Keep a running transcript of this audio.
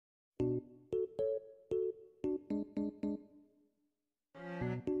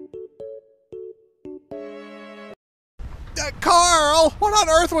Carl, what on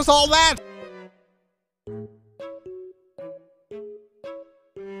earth was all that?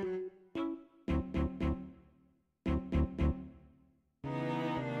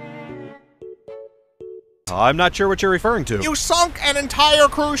 I'm not sure what you're referring to. You sunk an entire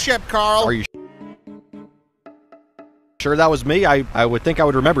cruise ship, Carl. Are you sure that was me? I would think I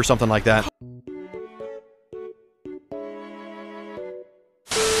would remember something like that.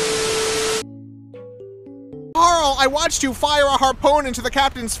 Carl, I watched you fire a harpoon into the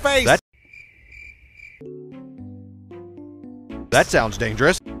captain's face. That sounds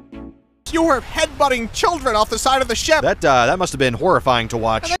dangerous. You were headbutting children off the side of the ship. That must have been horrifying to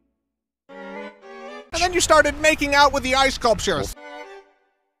watch. And then you started making out with the ice sculptures.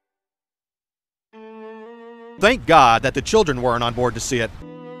 Thank God that the children weren't on board to see it.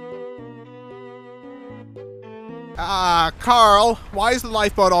 Carl, why is the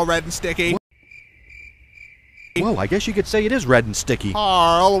lifeboat all red and sticky? Whoa, I guess you could say it is red and sticky.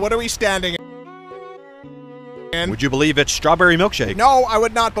 Carl, what are we standing in? Would you believe it's strawberry milkshake? No, I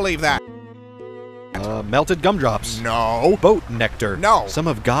would not believe that. Melted gumdrops. No. Boat nectar. No. Some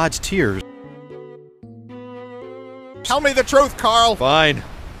of God's tears. Tell me the truth, Carl. Fine.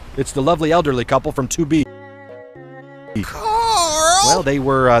 It's the lovely elderly couple from 2B. Carl! Well, they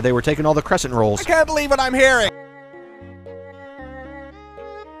were taking all the crescent rolls. I can't believe what I'm hearing.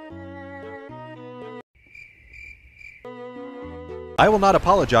 I will not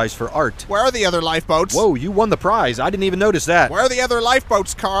apologize for art. Where are the other lifeboats? Whoa, you won the prize. I didn't even notice that. Where are the other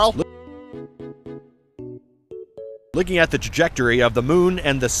lifeboats, Carl? Looking at the trajectory of the moon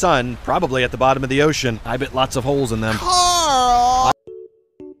and the sun, probably at the bottom of the ocean. I bet lots of holes in them. Carl!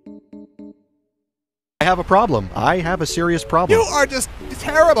 I have a problem. I have a serious problem. You are just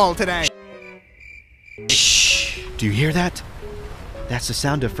terrible today. Shh. Do you hear that? That's the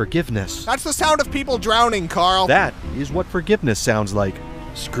sound of forgiveness. That's the sound of people drowning, Carl. That is what forgiveness sounds like.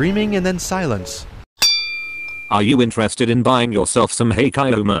 Screaming and then silence. Are you interested in buying yourself some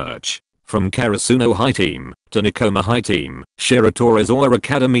Haikyuu merch? From Karasuno High Team, to Nekoma High Team, Shiratorizawa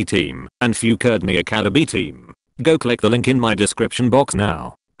Academy Team, and 𝐝𝐞𝐬𝐜 Academy Team. Go click the link in my description box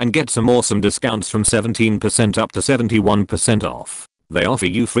now, and get some awesome discounts from 17% up to 71% off. They offer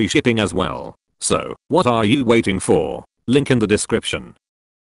you free shipping as well. So, what are you waiting for? Link in the description.